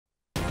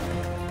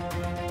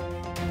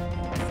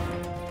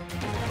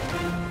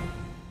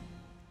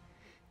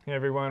Hey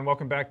everyone,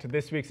 welcome back to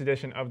this week's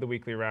edition of the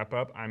Weekly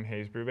Wrap-Up. I'm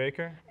Hayes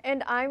Brubaker.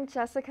 And I'm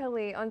Jessica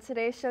Lee. On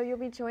today's show, you'll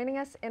be joining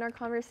us in our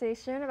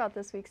conversation about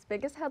this week's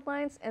biggest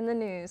headlines in the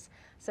news.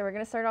 So we're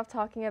going to start off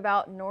talking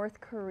about North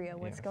Korea.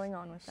 What's going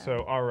on with that?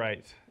 So, all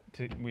right,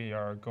 we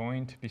are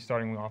going to be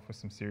starting off with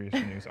some serious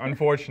news.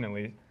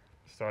 Unfortunately,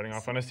 starting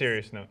off on a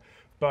serious note.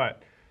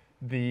 But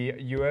the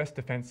U.S.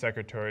 Defense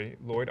Secretary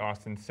Lloyd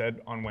Austin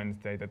said on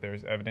Wednesday that there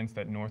is evidence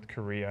that North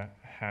Korea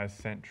has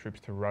sent troops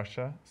to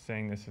Russia,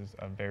 saying this is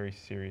a very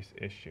serious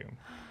issue.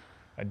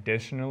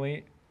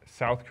 Additionally,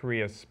 South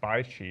Korea's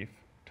spy chief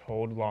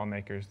told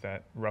lawmakers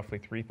that roughly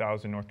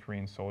 3,000 North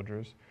Korean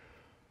soldiers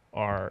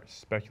are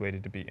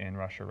speculated to be in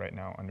Russia right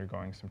now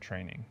undergoing some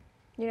training.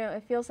 You know,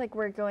 it feels like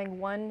we're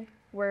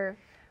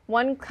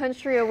one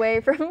country away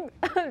from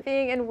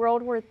being in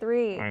World War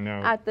III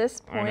at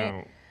this point. I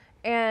know.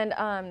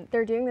 And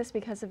they're doing this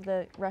because of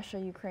the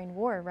Russia-Ukraine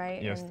war,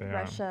 right? Yes, and they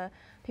Russia,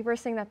 people are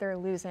saying that they're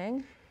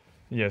losing.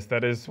 Yes,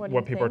 that is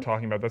what people are think?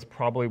 talking about. That's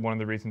probably one of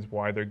the reasons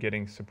why they're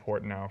getting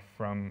support now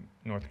from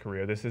North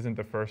Korea. This isn't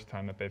the first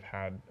time that they've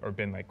had or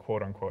been like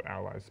quote-unquote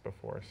allies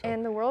before. So.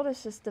 And the world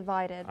is just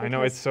divided. I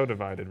know, it's so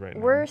divided right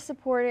now.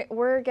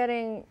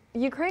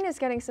 Ukraine is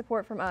getting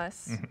support from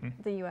us,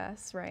 the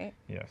U.S., right?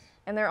 Yes.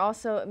 And they're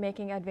also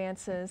making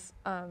advances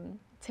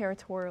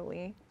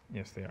territorially.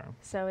 Yes, they are.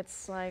 So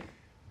it's like,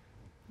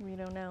 we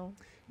don't know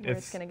where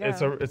it's going to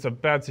go. It's a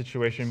bad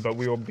situation, but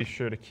we will be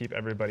sure to keep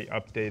everybody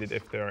updated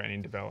if there are any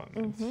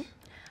developments.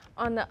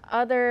 On the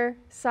other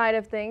side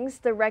of things,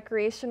 the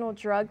recreational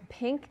drug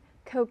pink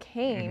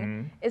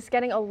cocaine is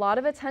getting a lot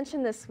of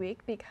attention this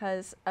week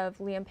because of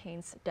Liam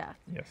Payne's death.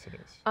 Yes, it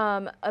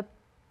is.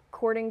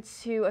 According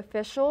to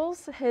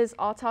officials, his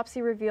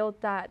autopsy revealed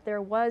that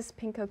there was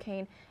pink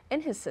cocaine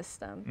in his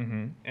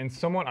system. And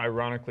somewhat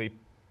ironically,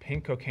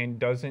 pink cocaine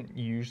doesn't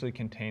usually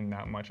contain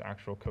that much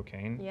actual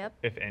cocaine,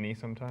 if any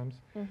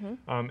sometimes.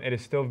 It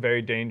is still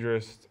very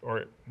dangerous,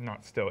 or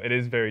not still, it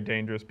is very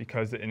dangerous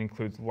because it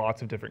includes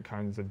lots of different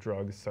kinds of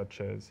drugs, such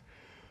as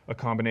a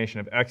combination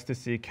of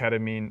ecstasy,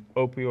 ketamine,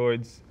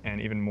 opioids, and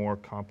even more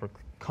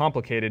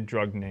complicated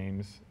drug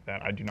names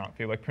that I do not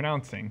feel like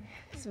pronouncing.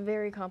 It's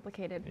very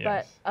complicated,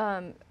 yes.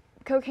 But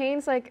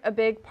cocaine's like a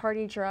big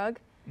party drug,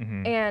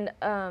 and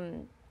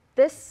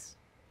this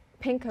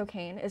pink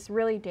cocaine is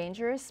really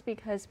dangerous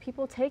because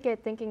people take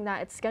it thinking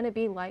that it's going to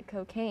be like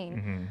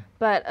cocaine.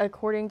 But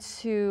according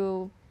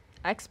to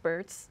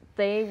experts,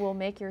 they will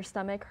make your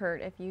stomach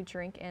hurt if you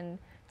drink and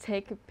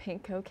take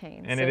pink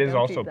cocaine. And so it is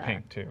don't also do that.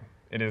 pink too.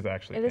 It is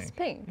actually pink. pink. It is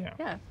pink,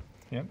 yeah.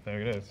 Yep,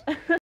 there it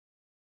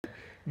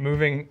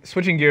is.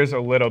 Switching gears a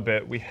little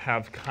bit, we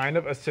have kind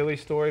of a silly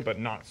story, but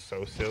not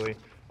so silly.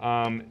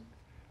 A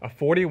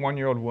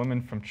 41-year-old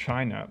woman from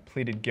China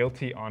pleaded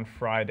guilty on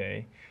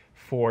Friday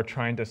for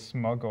trying to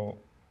smuggle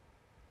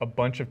a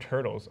bunch of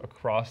turtles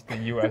across the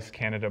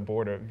U.S.-Canada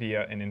border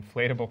via an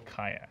inflatable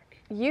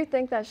kayak. You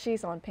think that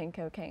she's on pink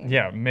cocaine?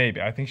 Yeah,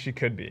 maybe. I think she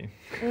could be.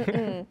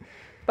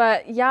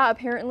 But yeah,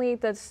 apparently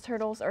those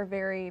turtles are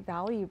very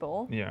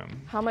valuable. Yeah.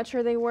 How much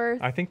are they worth?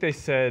 I think they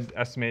said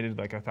estimated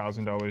like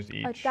 $1,000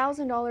 each.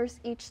 $1,000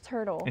 each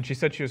turtle. And she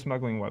said she was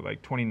smuggling, what,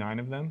 like 29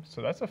 of them?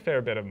 So that's a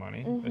fair bit of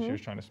money that she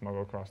was trying to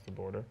smuggle across the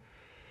border.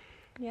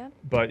 Yeah.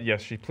 But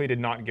yes, she pleaded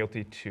not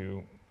guilty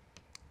to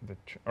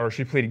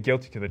she pleaded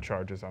guilty to the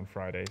charges on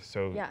Friday.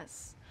 So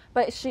yes,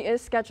 but she is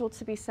scheduled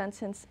to be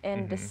sentenced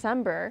in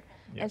December,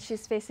 and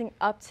she's facing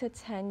up to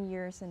 10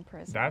 years in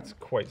prison. That's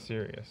quite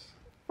serious.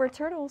 For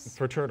turtles.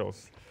 For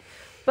turtles.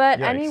 But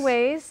Yikes.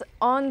 anyways,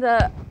 on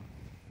the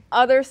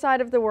other side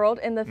of the world,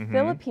 in the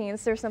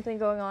Philippines, there's something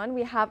going on.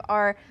 We have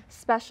our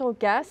special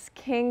guest,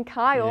 King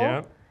Kyle.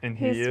 Yep, and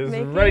he is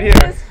making right here.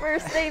 his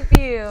first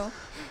debut.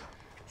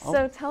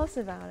 So tell us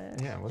about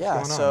it. Yeah, what's going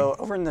on? So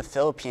over in the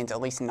Philippines,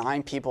 at least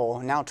 9 people,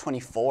 now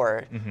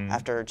 24,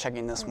 after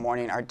checking this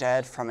morning, are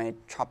dead from a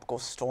tropical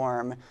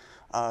storm,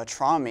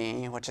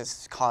 Trami, which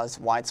has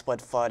caused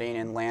widespread flooding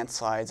and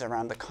landslides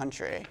around the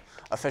country.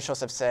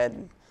 Officials have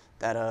said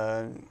that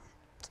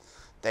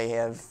they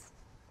have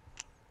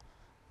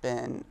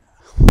been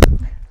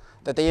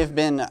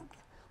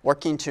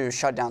working to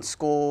shut down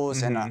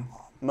schools and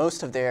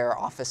most of their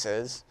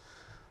offices.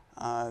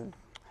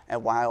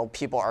 And while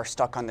people are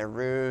stuck on their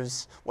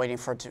roofs, waiting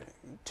for it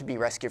to be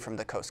rescued from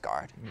the Coast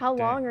Guard. How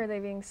long are they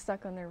being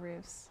stuck on their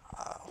roofs?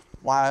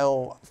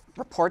 While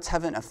reports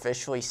haven't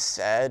officially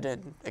said,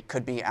 it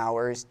could be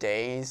hours,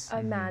 days.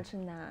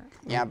 Imagine that.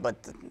 Yeah,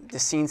 but the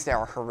scenes there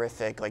are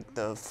horrific. Like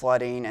the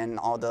flooding and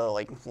all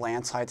the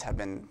landslides have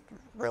been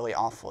really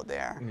awful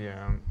there.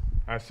 Yeah.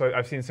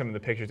 I've seen some of the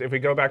pictures. If we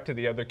go back to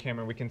the other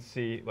camera, we can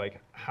see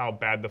how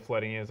bad the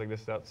flooding is. Like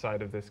this is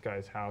outside of this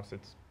guy's house.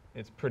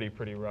 It's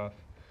pretty rough.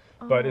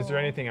 But is there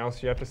anything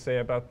else you have to say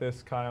about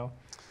this, Kyle?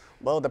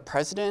 Well, the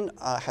president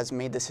has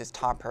made this his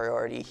top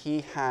priority.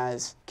 He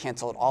has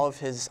canceled all of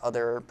his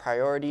other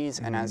priorities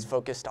and has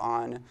focused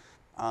on,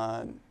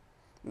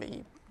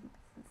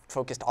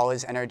 focused all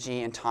his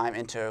energy and time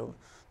into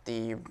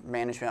the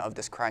management of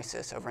this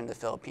crisis over in the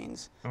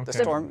Philippines. Okay. The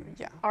storm,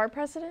 Our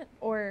president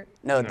or?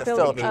 No, the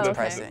Philippines okay.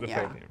 president, the yeah.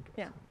 Philippine.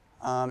 Yeah.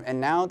 And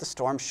now the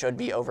storm should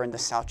be over in the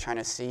South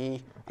China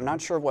Sea. I'm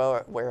not sure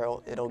where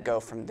it'll go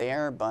from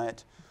there,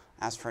 but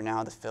as for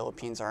now, the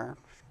Philippines are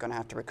going to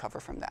have to recover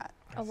from that.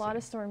 A lot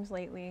of storms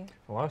lately.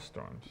 A lot of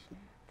storms.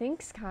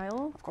 Thanks,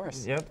 Kyle. Of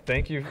course. Yep,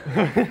 thank you.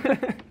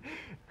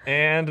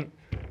 And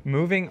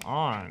moving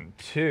on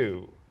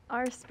to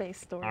our space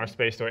story. Our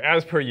space story.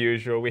 As per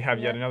usual, we have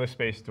yet Yep. another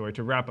space story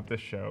to wrap up the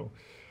show.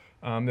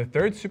 The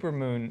third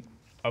supermoon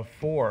of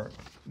 4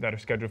 that are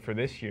scheduled for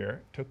this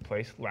year took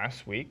place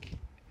last week,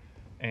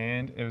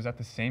 and it was at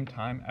the same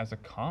time as a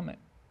comet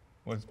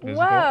was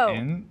visible Whoa.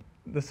 in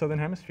the southern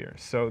hemisphere.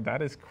 So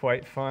that is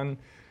quite fun.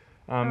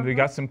 We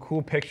got some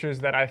cool pictures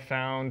that I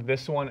found.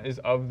 This one is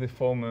of the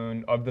full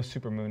moon, of the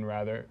supermoon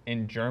rather,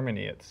 in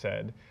Germany, it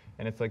said.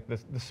 And it's like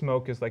the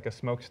smoke is like a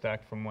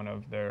smokestack from one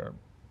of their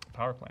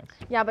power plants.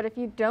 Yeah, but if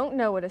you don't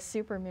know what a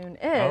supermoon is,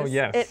 Oh,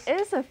 yes. it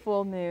is a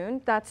full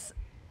moon that's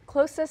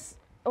closest,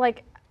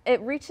 like it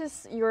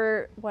reaches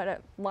your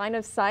line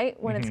of sight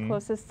when it's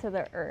closest to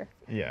the Earth.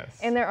 Yes.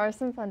 And there are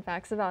some fun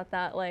facts about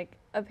that, like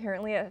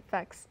apparently it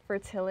affects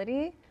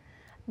fertility,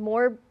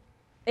 more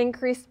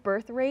increased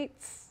birth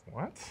rates.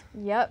 What?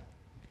 Yep.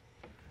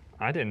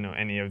 I didn't know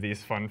any of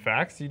these fun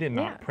facts. You did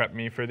not Yeah. prep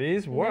me for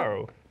these.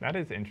 Whoa, that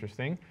is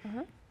interesting.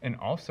 And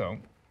also,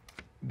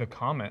 the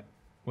comet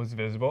was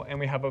visible, and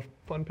we have a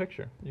fun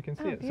picture. You can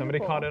see it. Somebody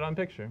beautiful. caught it on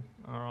picture,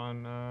 or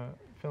on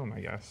film, I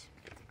guess.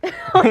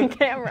 On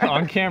camera.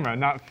 On camera,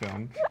 not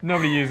film.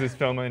 Nobody uses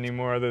film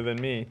anymore other than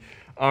me.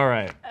 All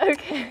right.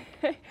 Okay.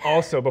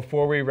 Also,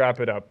 before we wrap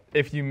it up,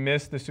 if you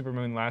missed the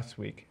supermoon last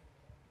week,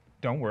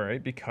 don't worry,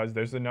 because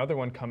there's another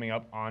one coming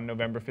up on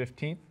November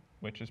 15th,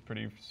 which is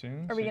pretty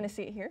soon. Are we going to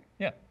see it here?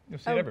 Yeah, you'll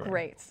see it Oh, everywhere.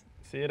 great.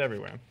 See it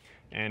everywhere.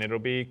 And it'll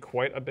be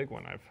quite a big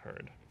one, I've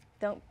heard.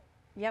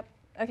 Yep.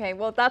 Okay,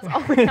 well, that's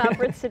all we have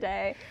for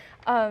today.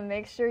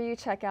 Make sure you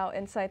check out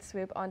Inside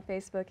Swoop on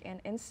Facebook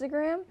and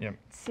Instagram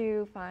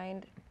to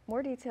find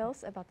more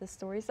details about the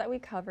stories that we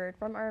covered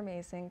from our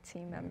amazing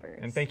team members.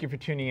 And thank you for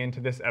tuning in to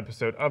this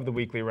episode of the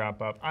Weekly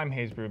Wrap Up. I'm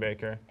Hayes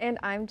Brubaker. And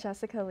I'm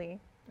Jessica Lee.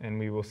 And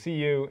we will see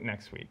you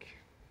next week.